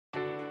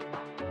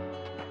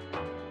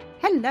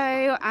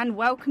Hello and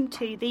welcome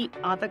to the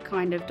Other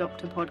Kind of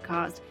Doctor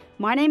podcast.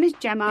 My name is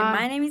Gemma. And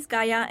my name is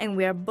Gaia, and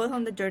we are both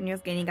on the journey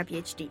of gaining a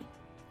PhD.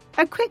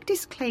 A quick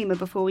disclaimer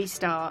before we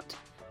start.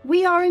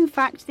 We are in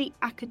fact the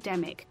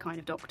academic kind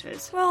of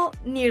doctors. Well,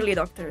 nearly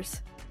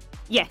doctors.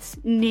 Yes,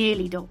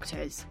 nearly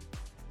doctors.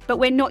 But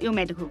we're not your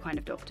medical kind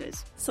of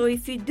doctors. So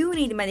if you do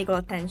need medical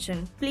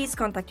attention, please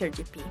contact your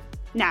GP.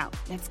 Now,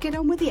 let's get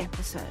on with the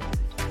episode.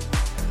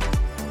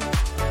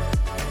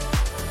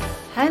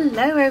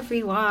 Hello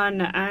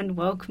everyone and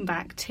welcome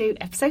back to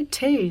episode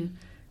 2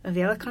 of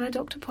the Other Kind of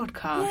Doctor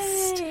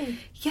podcast.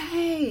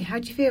 Yay!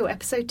 How'd you feel?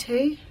 Episode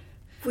 2?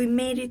 We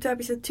made it to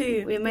episode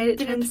 2. We made it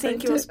to Didn't episode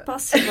think 2. it was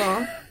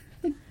possible.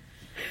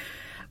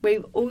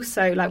 We've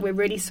also, we're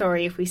really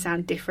sorry if we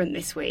sound different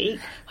this week.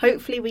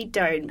 Hopefully we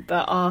don't,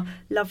 but our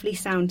lovely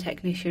sound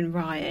technician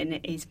Ryan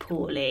is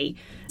poorly,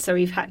 so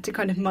we've had to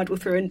kind of muddle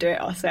through and do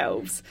it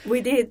ourselves.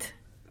 We did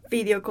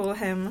video call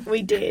him.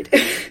 We did.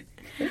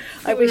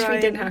 I wish we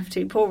didn't have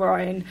to. Poor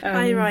Ryan.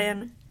 Hi,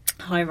 Ryan.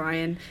 Hi,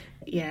 Ryan.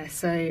 Yeah,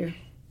 so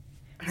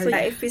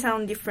if we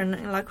sound different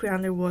and like we're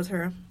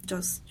underwater,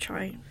 just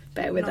try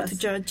bear with not us. to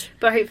judge.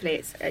 But hopefully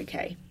it's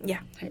okay. Yeah.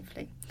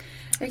 Hopefully.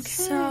 Okay.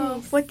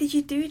 So, what did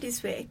you do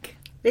this week?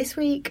 This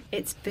week,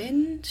 it's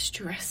been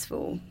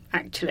stressful,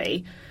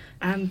 actually.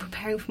 I'm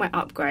preparing for my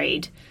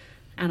upgrade,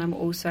 and I'm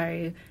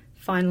also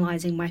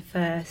finalising my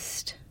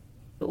first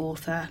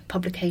author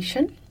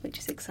publication, which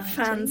is exciting.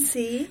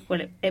 Fancy. Well,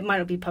 it might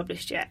not be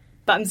published yet,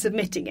 but I'm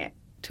submitting it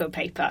to a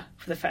paper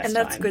for the first time. And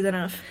that's good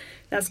enough.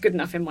 That's good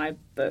enough in my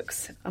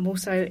books. I'm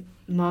also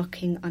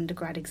marking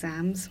undergrad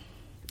exams,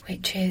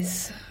 which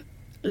is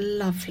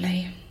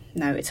lovely.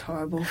 No, it's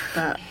horrible,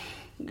 but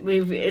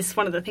it's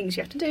one of the things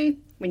you have to do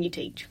when you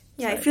teach.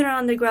 Yeah, So if you're an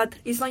undergrad,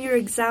 it's not your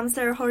exams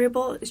that are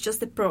horrible, it's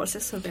just the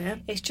process of it.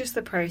 it's just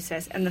the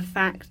process and the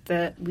fact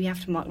that we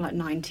have to mark like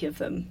 90 of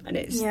them, and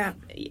it's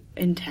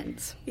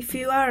intense. If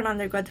you are an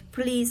undergrad,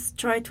 please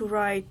try to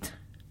write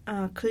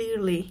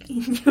clearly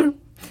in your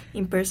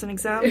in-person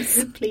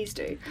exams. Please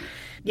do.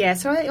 Yeah,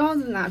 so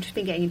other than that, I've just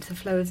been getting into the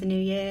flow of the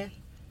new year.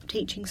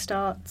 Teaching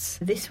starts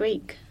this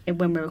week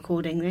when we're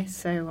recording this,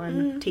 so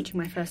I'm teaching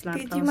my first lab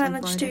class Did you on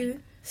manage Friday. to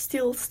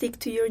still stick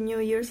to your New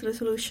Year's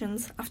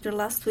resolutions after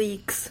last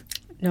week's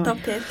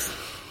top tips?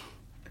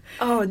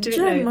 Oh,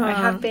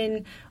 Gemma.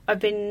 I've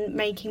been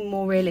making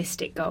more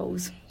realistic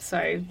goals.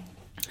 So,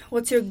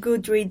 what's your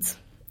Goodreads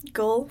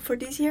goal for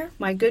this year?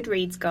 my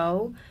Goodreads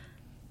goal,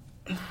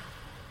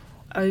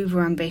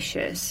 over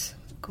ambitious.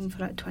 I've gone for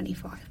like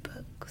 25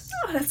 books.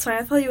 Oh, that's fine.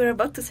 I thought you were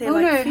about to say Oh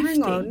like no, 50.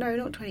 hang on. No,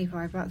 not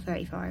 25, about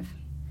 35.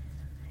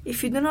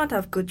 If you do not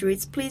have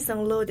Goodreads, please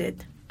download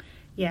it.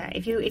 Yeah,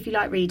 if you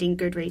like reading,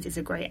 Goodreads is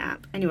a great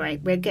app. Anyway,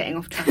 we're getting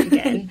off track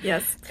again.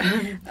 Yes.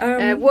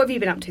 What have you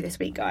been up to this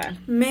week, Gaia?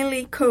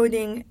 Mainly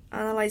coding,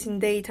 analysing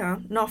data.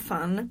 Not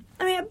fun.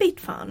 I mean, a bit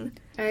fun.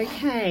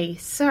 Okay,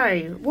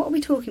 so what are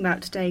we talking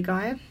about today,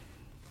 Gaia?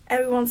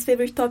 Everyone's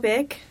favourite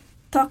topic,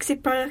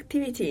 toxic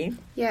productivity.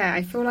 Yeah,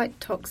 I feel like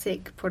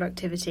toxic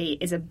productivity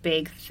is a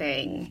big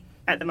thing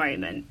at the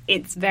moment.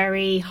 It's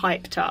very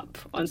hyped up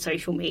on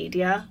social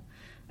media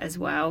as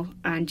well,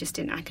 and just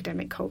in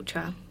academic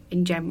culture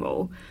in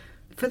general.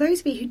 For those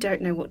of you who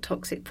don't know what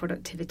toxic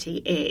productivity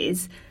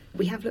is,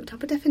 we have looked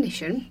up a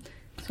definition,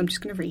 so I'm just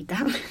going to read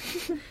that.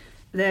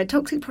 The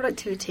toxic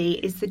productivity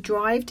is the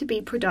drive to be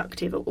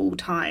productive at all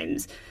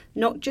times,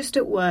 not just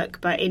at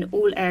work, but in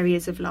all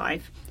areas of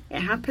life.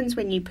 It happens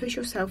when you push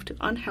yourself to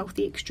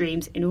unhealthy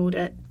extremes in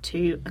order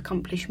to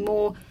accomplish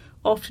more,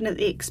 often at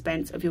the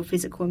expense of your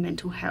physical and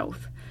mental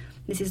health.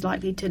 This is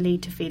likely to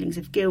lead to feelings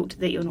of guilt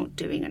that you're not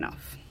doing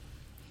enough.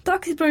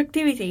 Toxic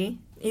productivity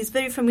is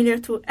very familiar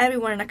to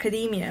everyone in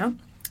academia,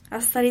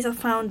 as studies have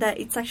found that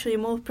it's actually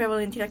more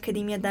prevalent in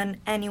academia than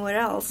anywhere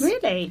else.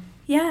 Really?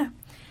 Yeah.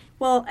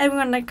 Well,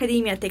 everyone in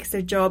academia takes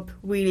their job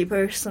really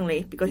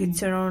personally because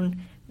it's your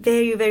own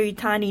very, very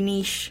tiny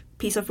niche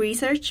piece of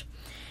research,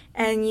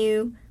 and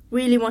you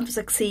really want to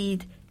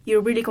succeed.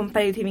 You're really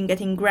competitive in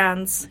getting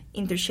grants,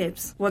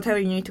 internships, whatever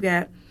you need to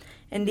get,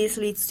 and this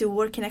leads to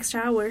working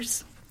extra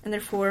hours and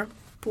therefore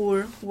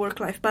poor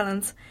work-life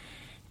balance.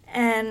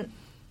 And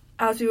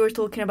as we were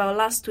talking about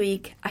last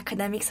week,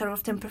 academics are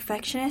often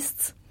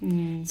perfectionists,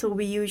 so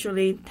we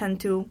usually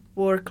tend to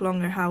work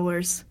longer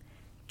hours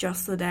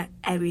just so that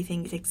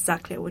everything is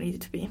exactly what we need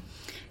it to be.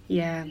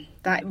 Yeah,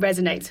 that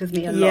resonates with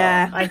me a lot.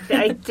 Yeah.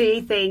 I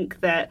do think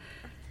that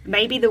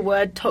maybe the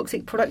word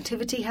toxic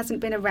productivity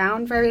hasn't been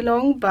around very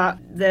long, but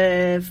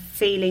the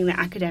feeling that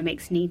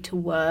academics need to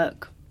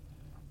work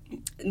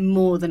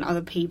more than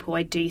other people,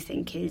 I do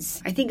think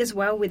is... I think as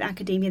well with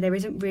academia, there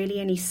isn't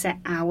really any set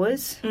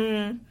hours.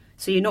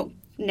 So you're not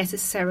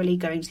necessarily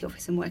going to the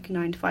office and working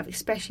 9 to 5,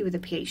 especially with a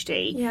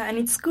PhD. Yeah, and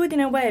it's good in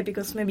a way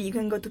because maybe you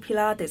can go to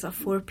Pilates at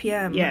 4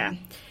 p.m. Yeah.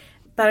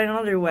 But in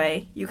another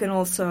way, you can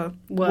also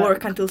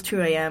work until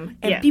 2 a.m.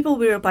 And people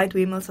will reply to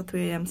emails at 2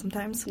 a.m.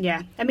 sometimes.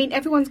 Yeah. I mean,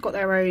 everyone's got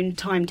their own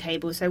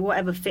timetable, so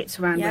whatever fits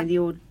around whether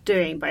you're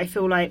doing. But I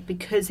feel like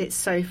because it's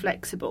so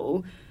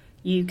flexible,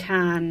 you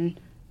can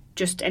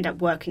just end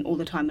up working all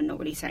the time and not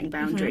really setting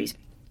boundaries.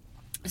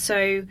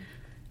 So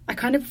I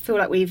kind of feel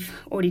like we've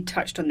already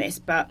touched on this,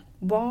 but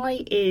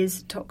why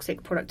is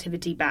toxic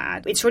productivity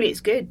bad? Surely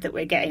it's good that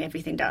we're getting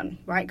everything done,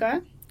 right,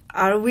 Gaia?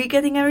 Are we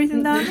getting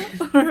everything done,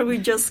 or are we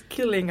just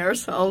killing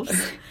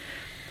ourselves?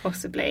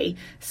 Possibly.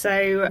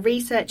 So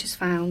research has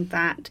found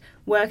that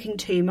working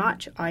too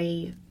much,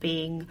 i.e.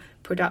 being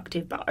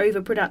productive but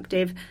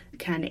overproductive,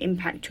 can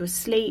impact your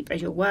sleep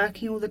as you're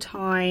working all the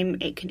time.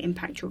 It can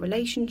impact your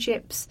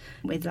relationships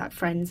with like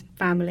friends,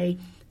 family,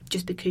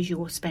 just because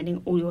you're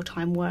spending all your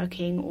time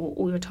working or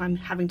all your time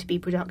having to be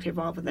productive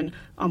rather than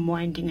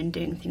unwinding and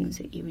doing things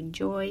that you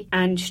enjoy.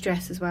 And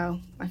stress as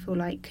well, I feel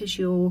like, because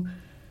you'll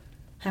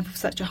have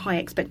such a high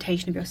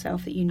expectation of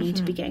yourself that you need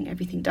to be getting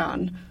everything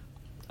done.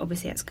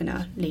 Obviously that's going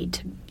to lead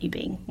to you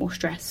being more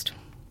stressed.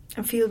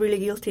 And feel really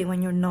guilty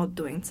when you're not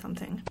doing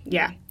something.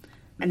 Yeah.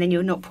 And then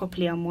you're not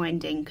properly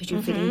unwinding because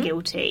you're feeling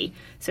guilty.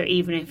 So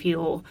even if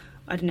you're,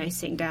 I don't know,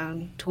 sitting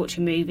down to watch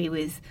a movie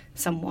with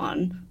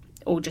someone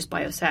or just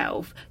by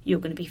yourself, you're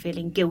going to be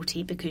feeling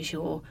guilty because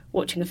you're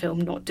watching a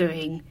film, not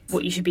doing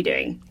what you should be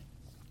doing.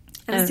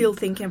 And still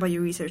thinking about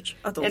your research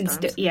at all times.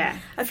 Yeah.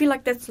 I feel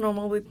like that's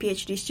normal with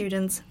PhD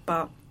students,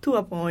 but to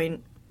a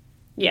point.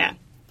 Yeah.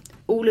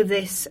 All of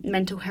this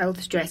mental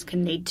health stress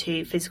can lead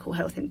to physical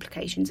health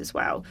implications as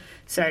well.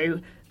 So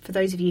for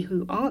those of you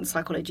who aren't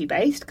psychology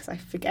based, because I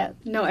forget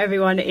not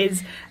everyone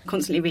is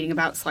constantly reading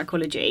about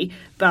psychology,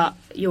 but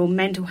your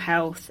mental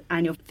health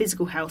and your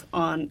physical health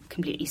aren't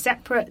completely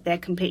separate, they're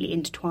completely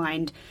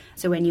intertwined.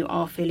 So when you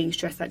are feeling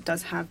stressed, that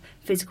does have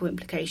physical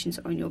implications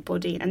on your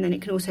body, and then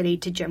it can also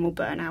lead to general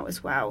burnout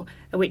as well,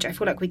 which I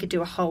feel like we could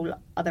do a whole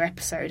other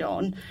episode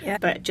on. Yeah.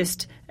 But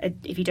just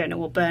if you don't know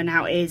what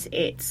burnout is,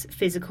 it's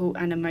physical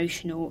and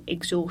emotional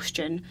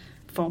exhaustion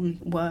from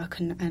work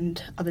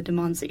and other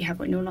demands that you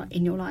have in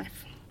your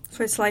life.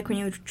 So it's like when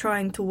you're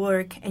trying to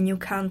work and you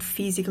can't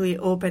physically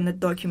open the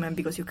document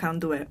because you can't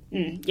do it.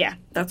 Yeah.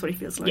 That's what it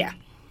feels like. Yeah.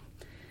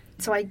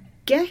 So I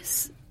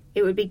guess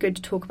it would be good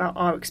to talk about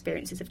our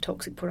experiences of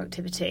toxic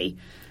productivity.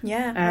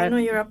 Yeah, I know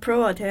you're a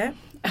pro at it.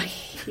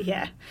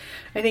 Yeah.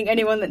 I think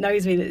anyone that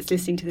knows me that's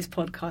listening to this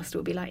podcast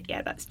will be like,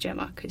 yeah, that's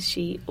Gemma, because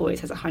she always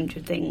has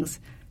 100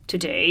 things to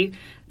do.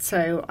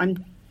 So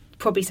I'm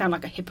probably sound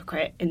like a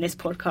hypocrite in this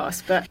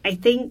podcast, but I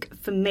think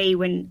for me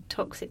when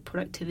toxic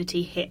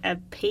productivity hit a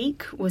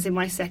peak was in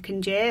my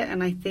second year.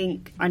 And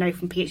I know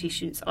from PhD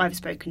students I've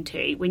spoken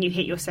to, when you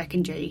hit your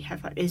second year you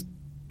have like this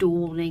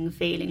dawning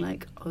feeling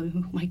like, oh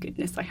my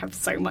goodness, I have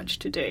so much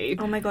to do.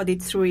 Oh my god,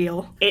 it's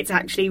real. It's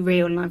actually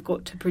real, and I've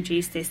got to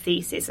produce this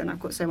thesis and I've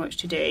got so much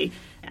to do.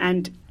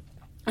 And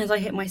as I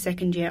hit my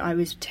second year, I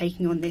was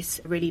taking on this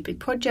really big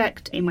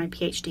project in my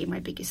PhD, my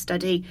biggest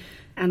study,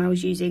 and I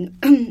was using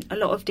a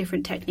lot of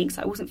different techniques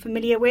I wasn't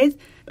familiar with,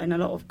 and a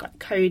lot of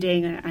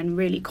coding and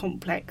really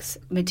complex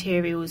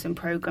materials and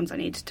programs I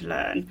needed to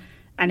learn.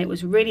 And it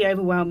was really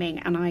overwhelming,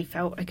 and I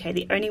felt, okay,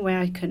 the only way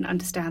I can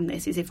understand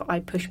this is if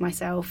I push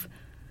myself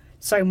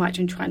so much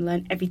and try and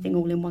learn everything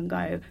all in one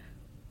go,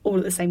 all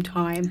at the same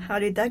time. How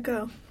did that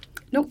go?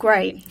 Not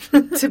great,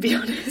 to be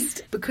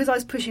honest. Because I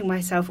was pushing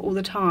myself all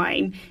the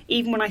time,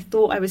 even when I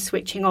thought I was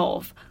switching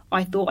off,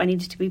 I thought I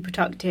needed to be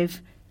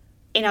productive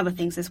in other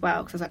things as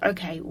well. Because I was like,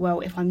 okay,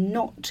 well, if I'm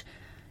not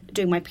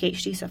doing my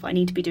PhD stuff, I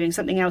need to be doing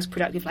something else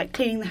productive, like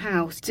cleaning the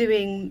house,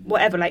 doing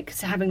whatever, like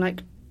having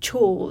like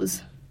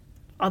chores,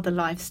 other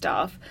life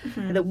stuff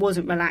that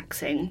wasn't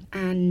relaxing,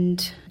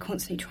 and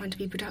constantly trying to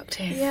be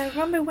productive. Yeah,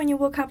 remember when you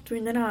woke up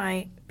during the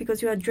night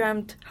because you had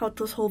dreamt how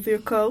to solve your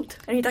code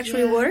and it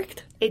actually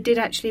worked? It did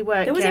actually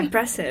work. It was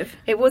impressive.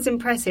 It was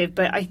impressive,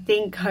 but I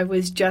think I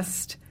was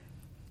just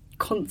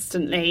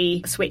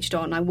constantly switched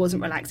on. I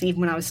wasn't relaxing.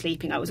 Even when I was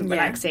sleeping, I wasn't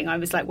relaxing. I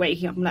was like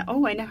waking up and like,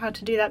 oh, I know how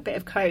to do that bit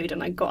of code,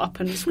 and I got up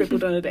and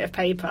scribbled on a bit of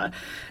paper.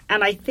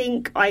 And I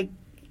think I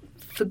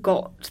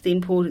forgot the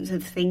importance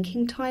of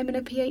thinking time in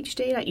a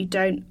PhD. Like, you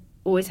don't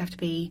always have to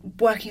be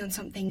working on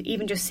something.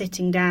 Even just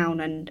sitting down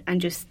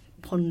and just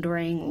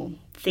pondering or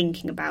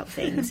thinking about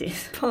things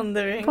is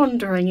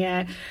pondering,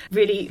 yeah,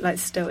 really like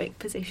stoic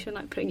position,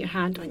 like putting your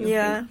hand on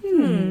your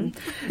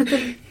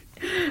thing.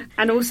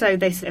 And also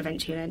this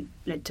eventually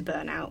led to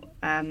burnout,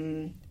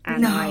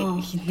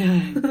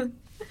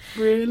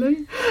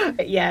 Really?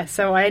 Yeah,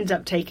 so I ended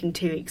up taking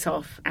 2 weeks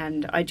off,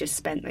 and I just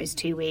spent those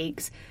 2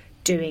 weeks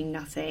doing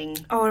nothing.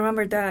 Oh, I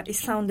remember that. It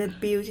sounded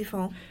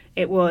beautiful.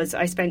 It was.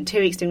 I spent 2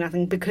 weeks doing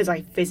nothing because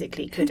I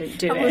physically couldn't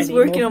do it anymore. I was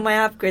working on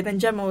my upgrade, and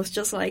Gemma was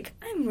just like,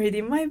 I'm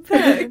reading my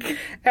book.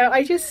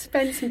 I just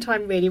spent some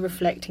time really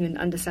reflecting and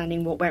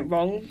understanding what went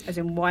wrong, as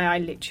in why I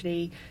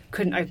literally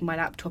couldn't open my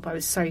laptop. I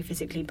was so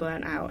physically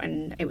burnt out,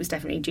 and it was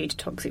definitely due to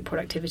toxic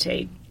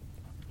productivity.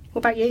 What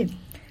about you?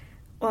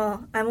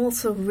 Well, I'm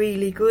also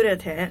really good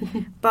at it,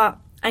 but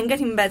I'm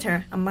getting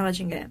better. I'm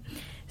managing it.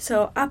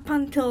 So up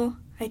until,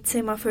 I'd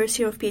say, my first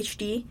year of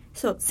PhD,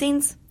 so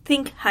since,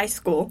 think high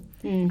school,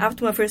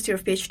 after my first year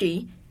of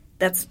PhD,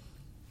 that's,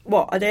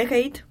 a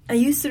decade? I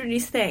used to do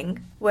this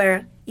thing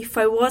where if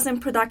I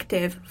wasn't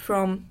productive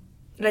from,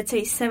 let's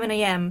say, 7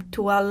 a.m.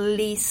 to at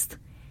least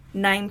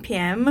 9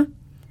 p.m.,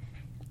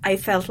 I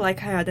felt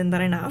like I hadn't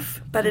done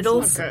enough. But That's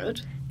not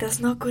good. That's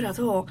not good at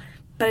all.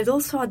 But it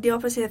also had the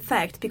opposite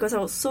effect because I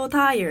was so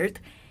tired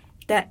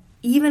that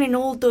even in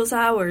all those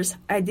hours,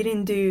 I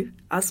didn't do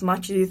as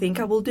much as you think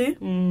I will do.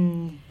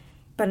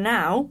 But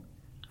now,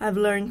 I've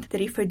learned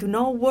that if I do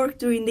not work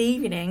during the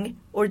evening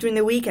or during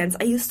the weekends,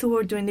 I used to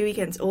work during the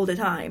weekends all the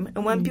time.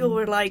 And when people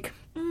were like,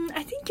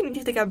 I think you need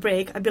to take a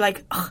break, I'd be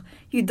like, oh,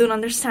 you don't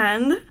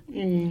understand.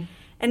 And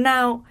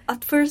now,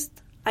 at first,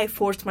 I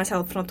forced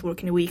myself not to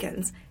work in the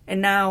weekends.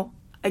 And now,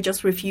 I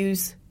just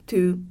refuse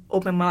to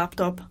open my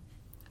laptop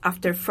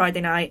after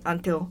Friday night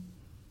until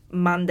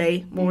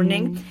Monday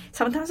morning.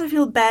 Sometimes I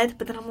feel bad,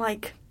 but then I'm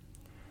like,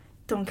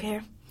 don't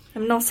care.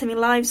 I'm not saving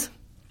lives.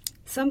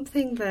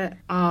 Something that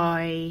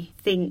I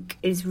think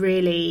is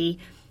really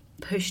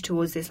pushed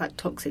towards this like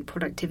toxic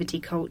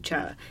productivity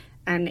culture,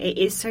 and it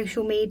is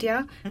social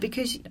media,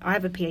 because I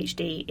have a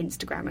PhD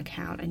Instagram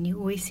account, and you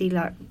always see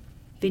like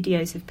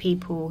videos of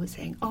people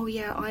saying, oh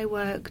yeah, I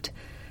worked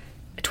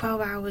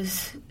 12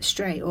 hours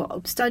straight,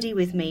 or study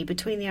with me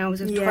between the hours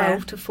of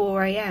 12 to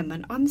 4 a.m.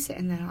 and I'm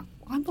sitting there like,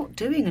 I'm not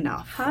doing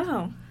enough.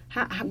 How?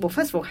 Well,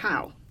 first of all,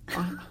 how?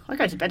 I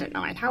go to bed at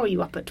 9. How are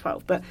you up at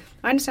 12? But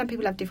I understand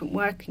people have different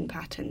working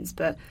patterns,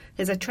 but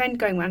there's a trend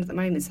going around at the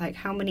moment. It's like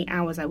how many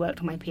hours I worked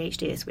on my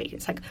PhD this week.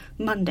 It's like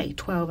Monday,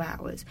 12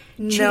 hours.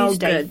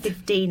 Tuesday,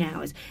 15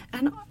 hours.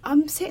 And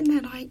I'm sitting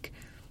there like,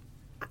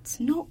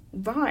 that's not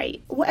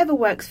right. Whatever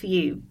works for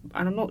you,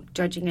 and I'm not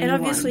judging anyone. And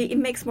obviously, it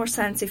makes more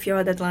sense if you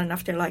have a deadline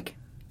after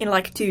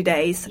in 2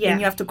 days, and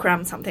you have to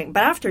cram something.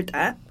 But after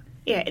that,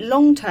 yeah,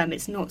 long term,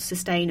 it's not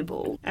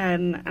sustainable.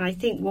 And I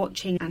think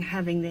watching and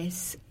having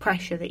this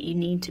pressure that you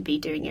need to be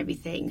doing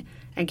everything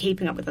and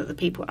keeping up with other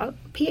people, our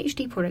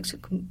PhD projects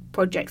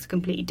are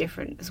completely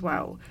different as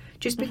well.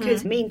 Just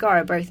because me and Guy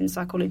are both in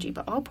psychology,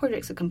 but our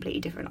projects are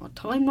completely different. Our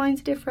timelines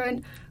are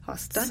different. Our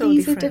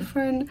studies are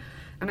different.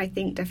 And I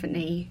think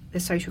definitely the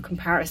social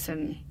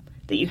comparison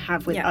that you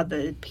have with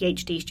other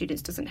PhD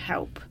students doesn't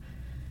help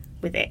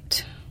with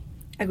it.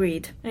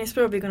 Agreed. And it's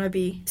probably going to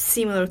be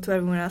similar to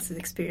everyone else's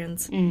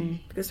experience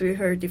because we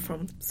heard it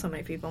from so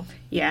many people.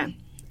 Yeah,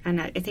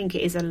 and I think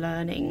it is a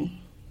learning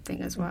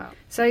thing as well.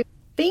 So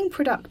being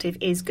productive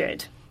is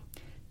good,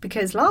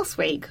 because last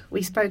week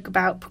we spoke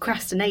about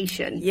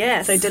procrastination.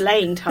 Yes. So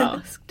delaying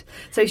tasks.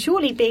 So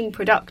surely being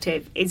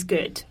productive is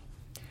good.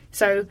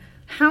 So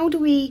how do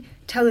we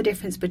tell the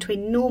difference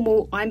between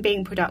normal, I'm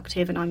being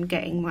productive and I'm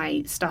getting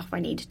my stuff I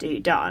need to do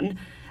done,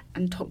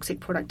 and toxic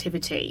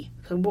productivity?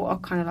 So what are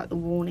kind of like the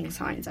warning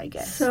signs, I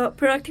guess? So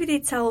productivity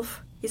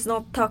itself is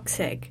not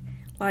toxic.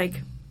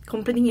 Like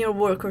completing your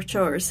work or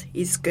chores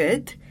is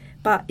good,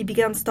 but it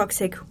becomes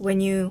toxic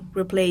when you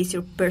replace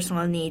your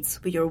personal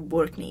needs with your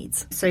work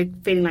needs. So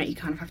feeling like you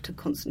kind of have to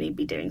constantly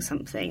be doing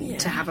something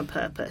to have a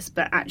purpose,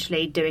 but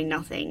actually doing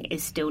nothing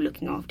is still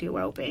looking after your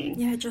well-being.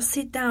 Yeah, just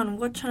sit down,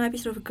 watch an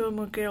episode of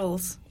Gilmore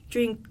Girls,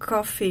 drink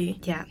coffee.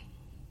 Yeah.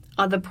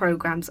 Other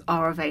programs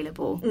are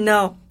available.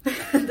 No,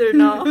 they're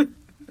not.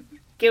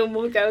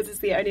 Gilmore Girls is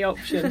the only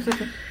option.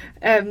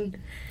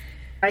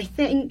 I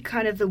think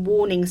kind of the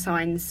warning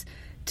signs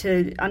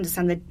to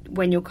understand that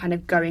when you're kind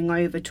of going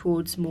over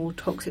towards more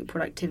toxic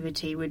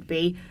productivity would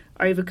be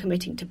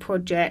overcommitting to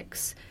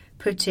projects,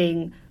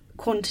 putting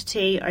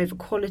quantity over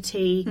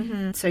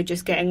quality. So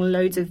just getting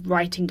loads of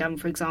writing done,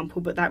 for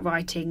example, but that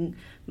writing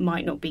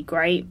might not be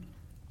great.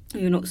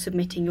 You're not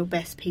submitting your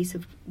best piece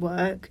of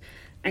work,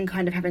 and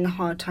kind of having a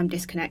hard time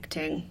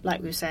disconnecting,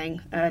 like we were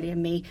saying earlier,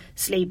 me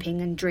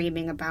sleeping and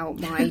dreaming about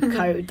my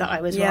code that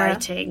I was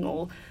writing,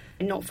 or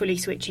not fully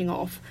switching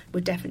off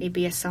would definitely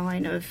be a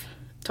sign of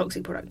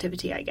toxic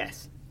productivity, I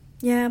guess.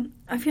 Yeah,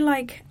 I feel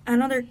like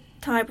another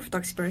type of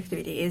toxic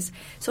productivity is,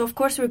 so of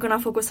course we're going to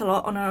focus a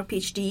lot on our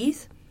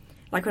PhDs,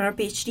 like on our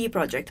PhD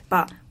project,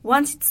 but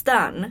once it's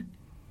done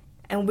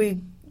and we're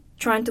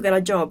trying to get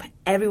a job,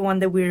 everyone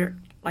that we're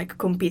like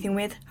competing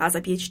with has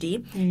a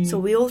PhD. So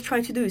we all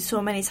try to do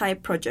so many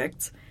side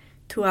projects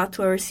to add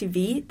to our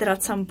CV that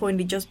at some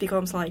point it just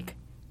becomes like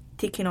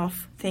ticking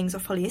off things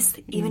off a list,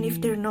 even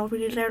if they're not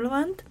really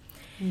relevant.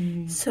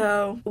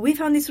 So we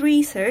found this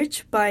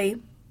research by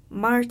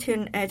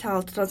Martin et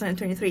al.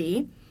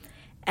 2023,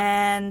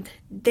 and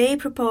they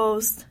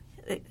proposed,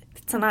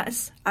 it's a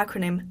nice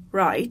acronym,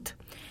 RIGHT.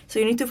 So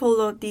you need to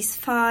follow these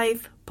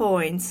 5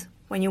 points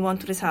when you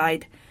want to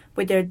decide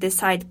whether the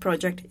side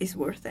project is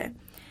worth it.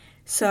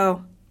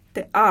 So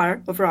the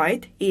R of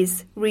right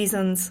is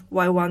reasons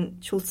why one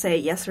should say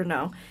yes or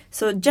no.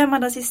 So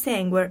Gemma does this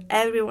thing where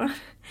everyone,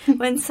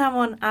 when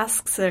someone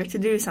asks her to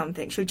do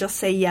something, she'll just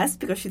say yes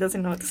because she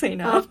doesn't know how to say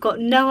no. I've got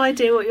no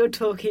idea what you're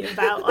talking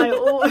about.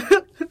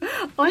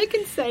 I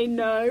can say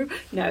no.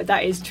 No,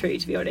 that is true,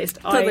 to be honest.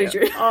 Totally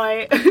true.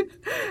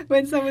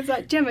 When someone's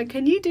like, Gemma,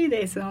 can you do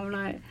this? And I'm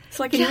like... It's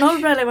like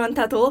not relevant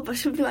at all, but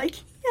she'll be like,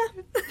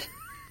 yeah.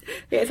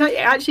 Yeah, it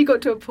actually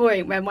got to a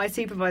point where my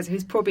supervisor,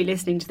 who's probably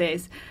listening to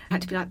this,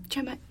 had to be like,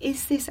 Gemma,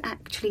 is this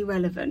actually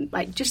relevant?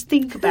 Like, just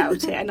think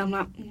about it. And I'm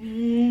like,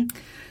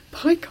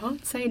 I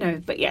can't say no.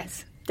 But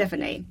yes,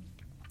 definitely.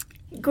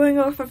 Going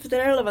off of the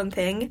relevant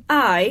thing,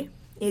 I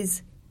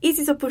is is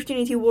this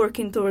opportunity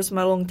working towards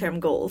my long-term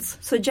goals?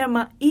 So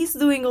Gemma, is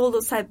doing all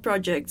those side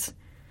projects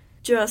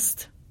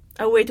just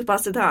a way to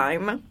pass the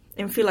time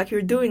and feel like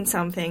you're doing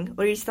something,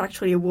 or is it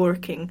actually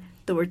working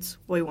towards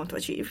what you want to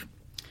achieve?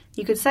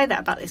 You could say that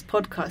about this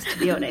podcast, to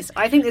be honest.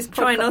 I think this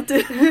Try not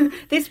to.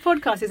 This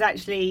podcast is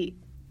actually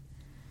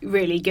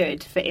really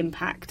good for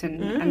impact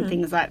and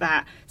things like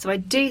that. So I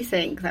do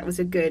think that was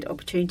a good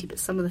opportunity, but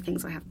some of the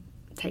things I have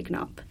taken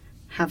up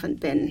haven't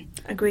been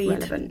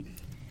relevant.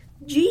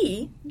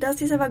 G, does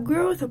this have a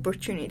growth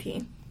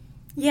opportunity?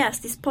 Yes,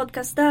 this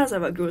podcast does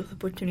have a growth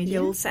opportunity,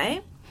 I will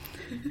say.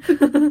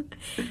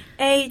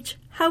 H,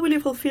 how will you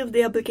fulfill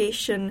the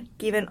obligation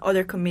given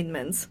other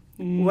commitments?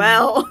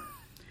 Well...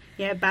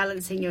 Yeah,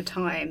 balancing your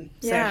time.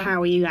 So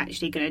how are you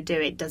actually going to do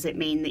it? Does it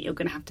mean that you're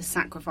going to have to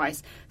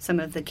sacrifice some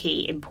of the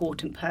key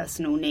important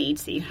personal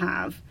needs that you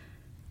have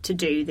to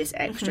do this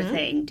extra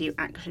thing? Do you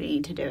actually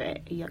need to do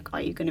it?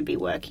 Are you going to be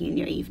working in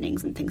your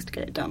evenings and things to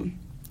get it done?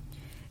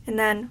 And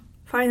then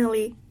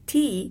finally,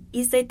 T,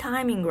 is the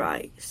timing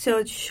right?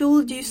 So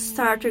should you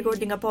start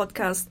recording a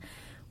podcast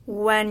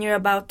when you're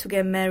about to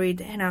get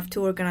married and have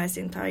to organize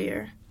the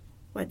entire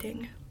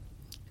wedding?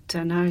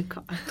 Don't know.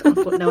 I've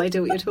got no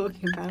idea what you're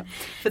talking about.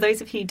 For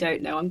those of you who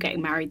don't know, I'm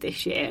getting married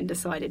this year and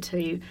decided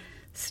to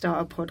start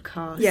a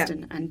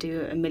podcast and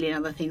do a million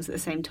other things at the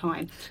same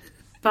time.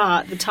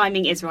 But the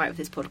timing is right with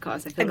this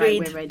podcast. I feel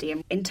like we're ready.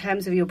 And in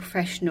terms of your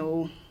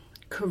professional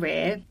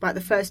career, like the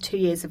first 2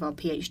 years of our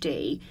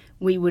PhD,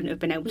 we wouldn't have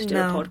been able to do a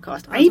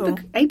podcast.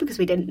 A, because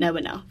we didn't know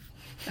enough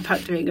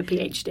about doing a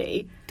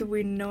PhD. Do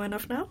we know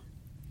enough now?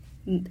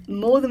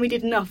 More than we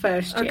did in our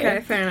first year.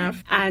 Okay, fair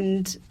enough.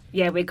 And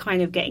yeah, we're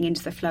kind of getting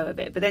into the flow of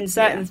it. But then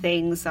certain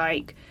things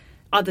like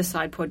other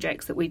side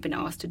projects that we've been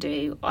asked to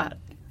do, I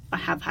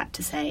have had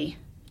to say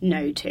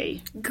no to.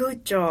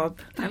 Good job.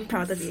 I'm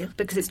proud of you.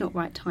 Because it's not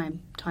right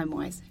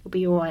time-wise. It'll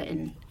be all right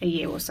in a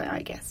year or so,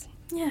 I guess.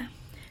 Yeah.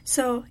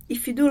 So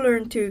if you do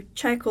learn to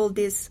check all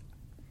these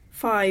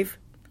 5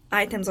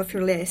 items of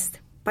your list,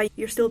 but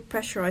you're still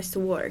pressurized to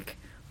work,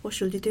 what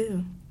should you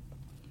do?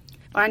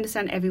 I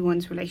understand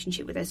everyone's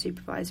relationship with their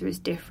supervisor is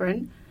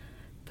different,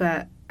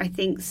 but I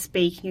think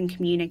speaking and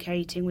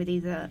communicating with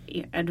either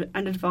an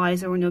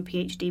advisor on your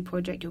PhD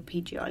project, your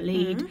PGR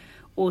lead,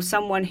 or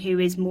someone who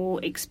is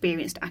more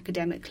experienced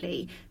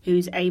academically,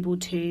 who's able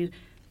to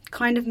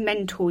kind of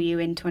mentor you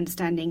into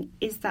understanding,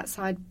 is that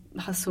side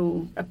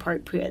hustle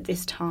appropriate at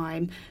this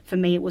time? For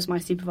me, it was my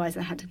supervisor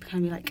that had to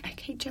kind of be like,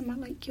 okay, Gemma,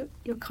 like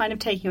you're kind of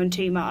taking on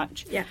too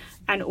much. Yeah.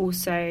 And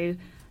also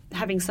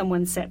having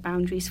someone set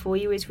boundaries for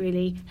you is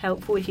really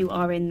helpful if you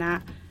are in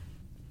that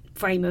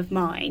frame of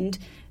mind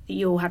that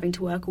you're having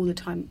to work all the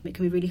time. It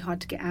can be really hard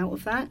to get out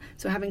of that.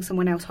 So having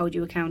someone else hold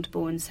you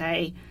accountable and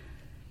say,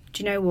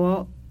 do you know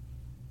what?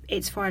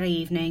 It's Friday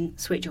evening,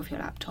 switch off your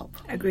laptop.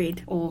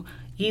 Agreed. Or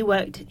you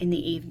worked in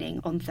the evening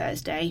on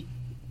Thursday,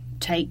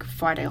 take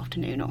Friday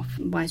afternoon off.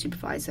 My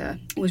supervisor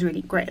was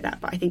really great at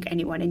that, but I think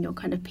anyone in your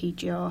kind of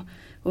PGR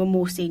or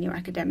more senior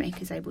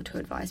academic is able to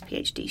advise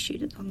PhD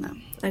students on that.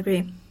 I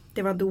agree.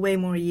 They've had way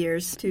more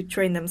years to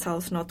train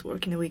themselves not to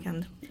work in the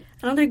weekend.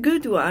 Another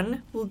good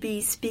one will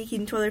be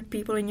speaking to other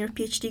people in your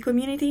PhD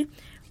community.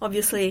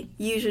 Obviously,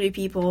 usually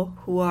people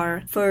who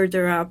are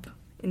further up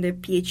in the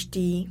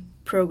PhD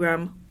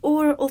program,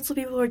 or also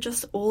people who are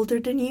just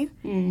older than you.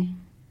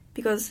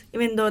 Because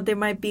even though they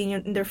might be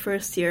in their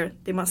first year,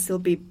 they must still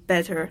be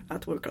better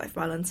at work-life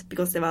balance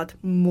because they've had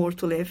more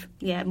to live.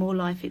 Yeah, more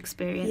life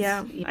experience.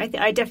 Yeah.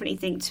 I definitely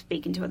think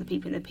speaking to other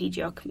people in the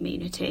PGR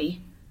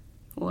community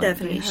or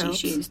definitely PhD helps.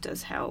 students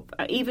does help.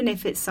 Even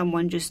if it's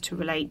someone just to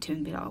relate to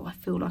and be like, oh, I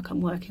feel like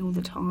I'm working all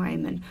the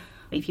time. And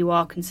if you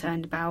are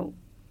concerned about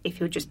if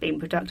you're just being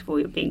productive or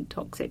you're being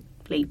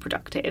toxically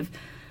productive,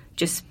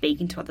 just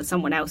speaking to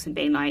someone else and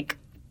being like,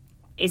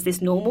 is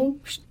this normal?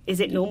 Is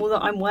it normal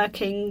that I'm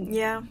working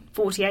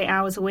 48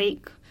 hours a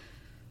week,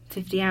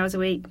 50 hours a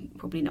week?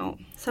 Probably not.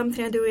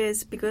 Something I do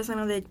is, because I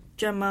know that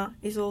Gemma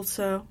is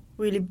also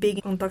really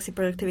big on toxic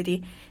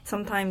productivity,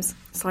 sometimes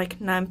it's like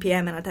 9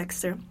 p.m. and I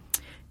text her,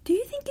 do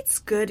you think it's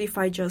good if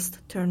I just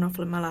turn off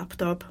my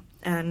laptop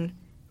and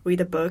read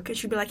a book? And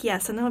she'd be like,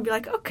 yes. And then I'll be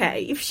like,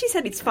 okay, if she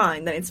said it's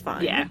fine, then it's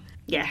fine.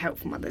 Yeah, help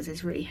from others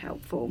is really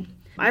helpful.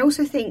 I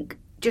also think,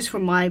 just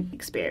from my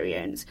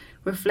experience,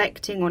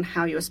 reflecting on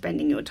how you're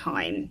spending your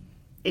time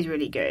is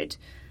really good.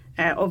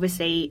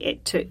 Obviously,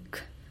 it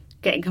took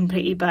getting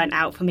completely burnt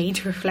out for me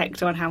to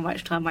reflect on how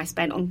much time I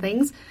spent on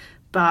things.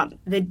 But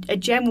a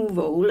general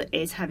rule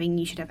is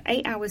you should have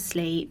 8 hours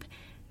sleep,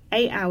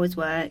 8 hours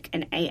work,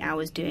 and 8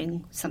 hours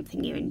doing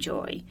something you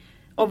enjoy.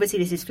 Obviously,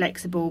 this is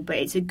flexible, but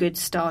it's a good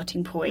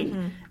starting point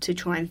to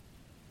try and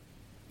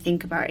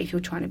think about if you're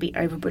trying to be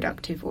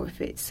overproductive or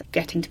if it's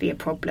getting to be a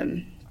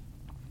problem.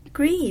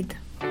 Agreed.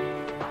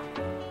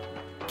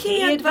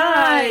 Key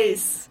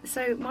advice!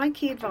 So my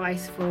key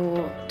advice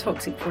for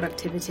toxic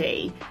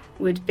productivity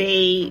would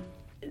be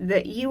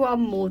that you are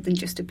more than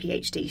just a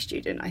PhD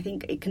student. I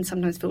think it can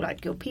sometimes feel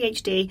like your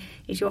PhD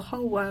is your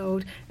whole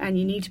world and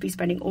you need to be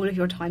spending all of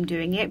your time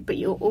doing it, but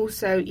you're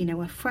also,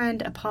 a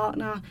friend, a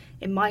partner.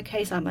 In my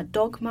case, I'm a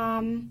dog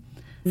mum.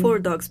 4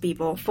 dogs,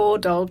 people. 4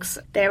 dogs.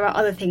 There are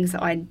other things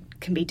that I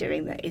can be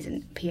doing that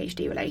isn't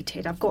PhD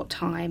related. I've got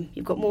time.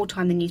 You've got more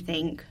time than you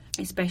think,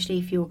 especially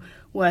if you're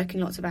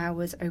working lots of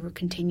hours over a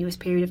continuous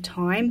period of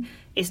time.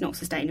 It's not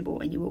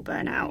sustainable and you will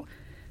burn out.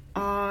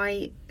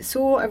 I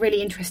saw a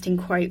really interesting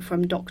quote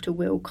from Dr.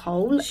 Will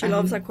Cole. She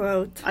loves a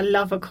quote. I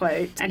love a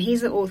quote. And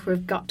he's the author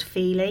of Gut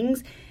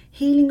Feelings,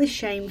 Healing the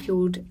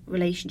Shame-Fueled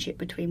Relationship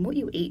Between What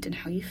You Eat and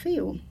How You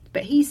Feel.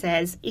 But he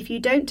says, if you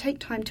don't take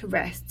time to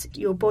rest,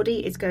 your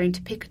body is going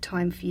to pick a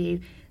time for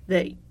you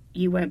that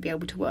you won't be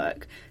able to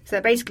work. So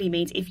that basically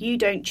means if you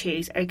don't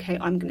choose, okay,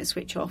 I'm going to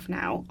switch off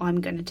now, I'm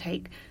going to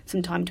take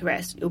some time to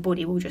rest, your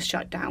body will just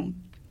shut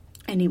down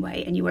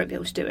anyway and you won't be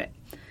able to do it.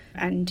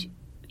 And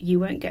you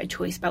won't get a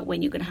choice about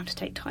when you're going to have to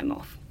take time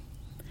off.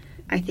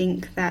 I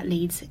think that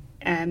leads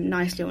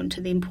nicely on to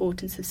the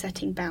importance of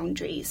setting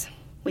boundaries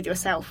with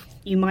yourself.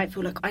 You might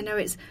feel like, I know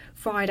it's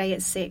Friday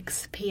at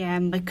 6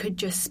 p.m, I could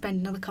just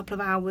spend another couple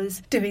of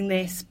hours doing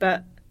this,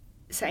 but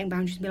setting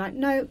boundaries and be like,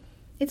 no,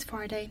 it's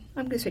Friday,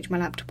 I'm going to switch my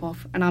laptop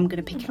off and I'm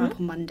going to pick it up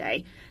on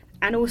Monday.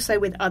 And also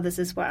with others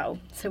as well.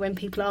 So when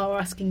people are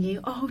asking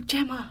you, oh,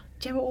 Gemma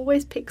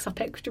always picks up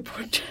extra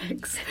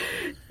projects,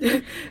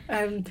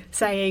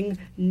 saying,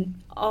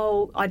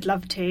 oh, I'd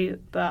love to,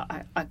 but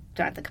I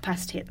don't have the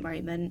capacity at the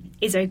moment,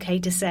 is okay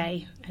to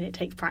say, and it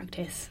takes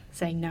practice,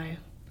 saying no.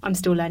 I'm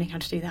still learning how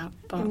to do that.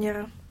 But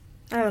yeah,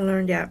 I haven't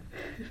learned yet.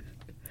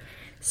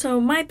 So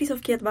my piece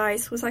of key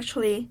advice was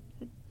actually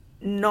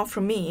not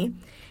from me.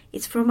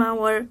 It's from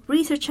our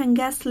research and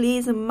guest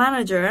liaison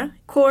manager,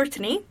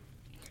 Courtney.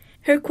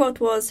 Her quote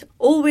was,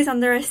 always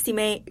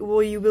underestimate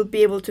what you will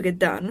be able to get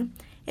done.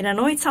 And I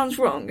know it sounds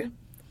wrong,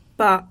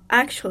 but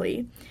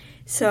actually,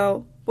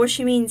 so what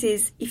she means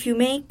is if you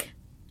make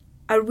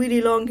a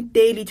really long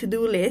daily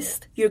to-do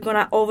list, you're going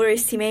to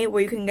overestimate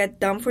what you can get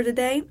done for the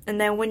day.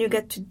 And then when you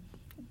get to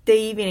the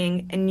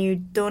evening and you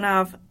don't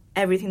have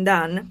everything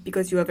done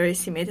because you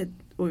overestimated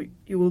what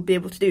you will be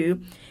able to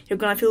do, you're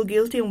going to feel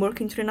guilty and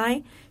working through the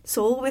night.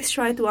 So always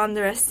try to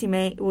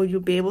underestimate what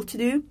you'll be able to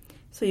do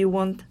so you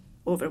won't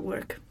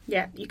overwork.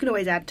 Yeah, you can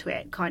always add to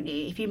it, can't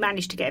you? If you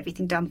manage to get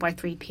everything done by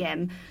 3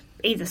 p.m,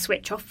 either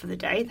switch off for the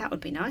day, that would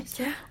be nice.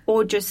 Yeah.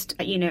 Or just,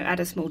 add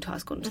a small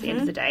task on to the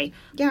end of the day.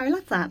 Yeah, I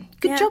love that.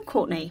 Good job,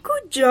 Courtney.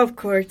 Good job,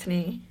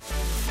 Courtney.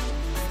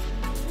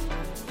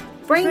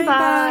 Brain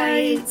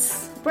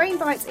Bites. Brain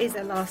Bites is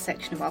the last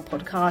section of our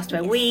podcast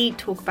where we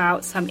talk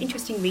about some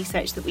interesting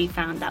research that we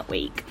found that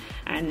week.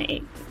 And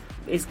it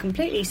is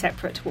completely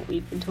separate to what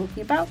we've been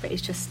talking about, but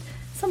it's just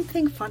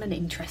something fun and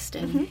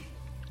interesting.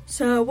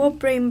 So what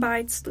brain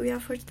bites do we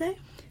have for today?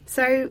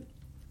 So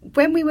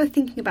when we were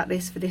thinking about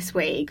this for this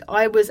week,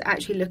 I was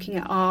actually looking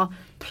at our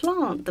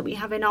plant that we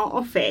have in our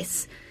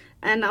office.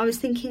 And I was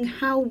thinking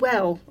how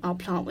well our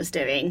plant was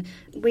doing.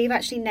 We've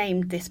actually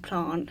named this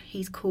plant.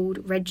 He's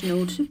called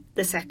Reginald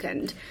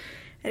II.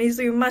 And he's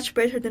doing much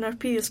better than our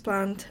previous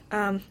plant,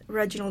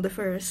 Reginald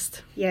I.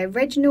 Yeah,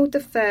 Reginald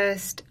I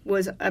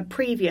was a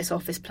previous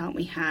office plant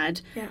we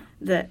had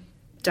that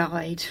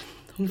died,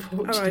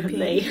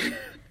 unfortunately.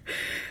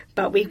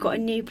 But we've got a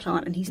new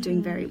plant and he's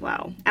doing very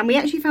well. And we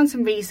actually found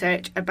some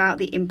research about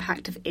the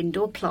impact of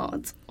indoor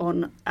plants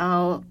on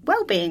our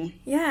well-being.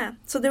 Yeah,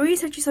 so the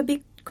research is a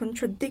bit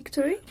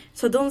contradictory.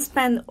 So don't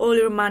spend all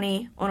your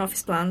money on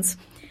office plants.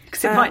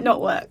 Because it might not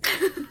work.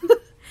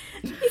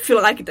 If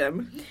you like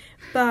them.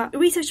 But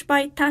research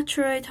by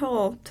Thatcher et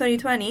al.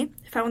 2020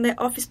 found that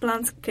office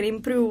plants can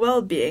improve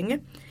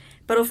well-being.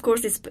 But of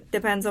course, this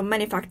depends on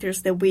many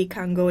factors that we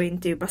can go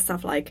into, but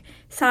stuff like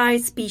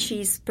size,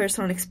 species,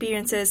 personal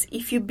experiences.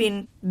 If you've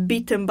been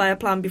bitten by a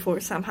plant before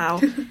somehow,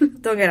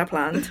 don't get a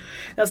plant.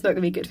 That's not going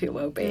to be good for your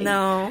well-being.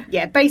 No.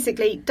 Yeah,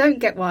 basically, don't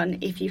get one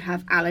if you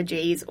have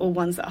allergies or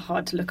ones that are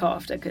hard to look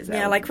after.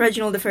 Like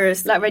Reginald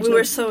I. We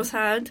were so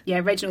sad.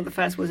 Yeah, Reginald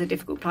I was a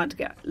difficult plant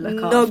to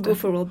look after. Not good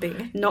for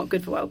well-being. Not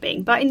good for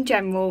well-being. But in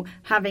general,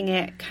 having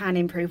it can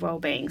improve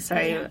well-being.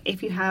 So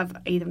if you have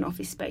either an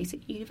office space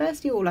at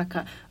university or like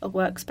a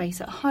workspace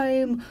at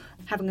home,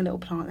 having a little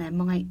plant there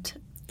might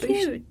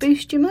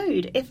boost your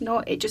mood. If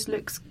not, it just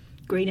looks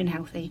green and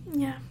healthy.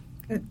 Yeah.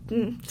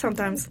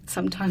 Sometimes,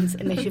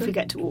 unless you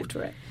forget to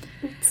water it.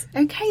 Oops.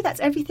 Okay, that's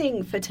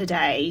everything for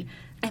today.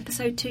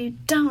 Episode 2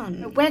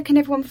 done. Where can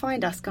everyone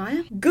find us,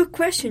 Gaia? Good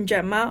question,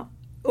 Gemma.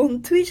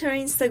 On Twitter,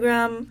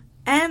 Instagram,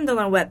 and on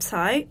our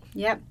website.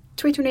 Yep.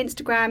 Twitter and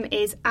Instagram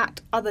is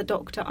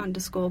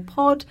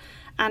 @otherdoctor_pod.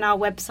 And our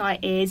website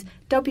is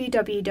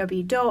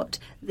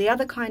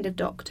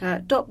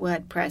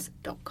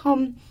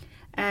www.theotherkindofdoctor.wordpress.com.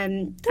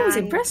 That was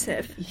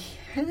impressive.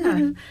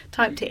 Yeah,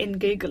 typed it in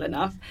Google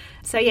enough.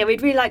 So yeah,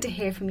 we'd really like to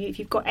hear from you. If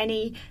you've got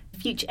any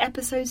future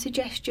episode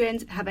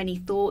suggestions, have any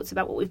thoughts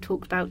about what we've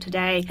talked about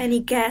today. Any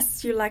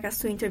guests you'd like us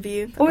to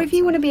interview. Or if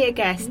you want to be a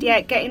guest,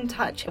 get in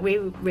touch. We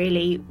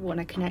really want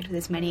to connect with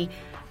as many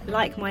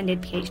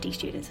like-minded PhD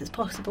students as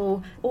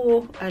possible,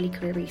 or early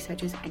career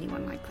researchers,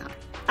 anyone like that.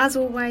 As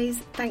always,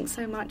 thanks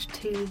so much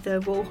to the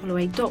Royal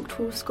Holloway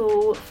Doctoral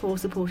School for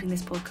supporting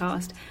this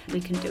podcast.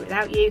 We couldn't do it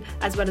without you,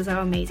 as well as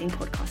our amazing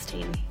podcast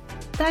team.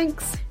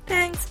 Thanks.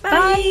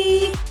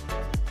 Bye.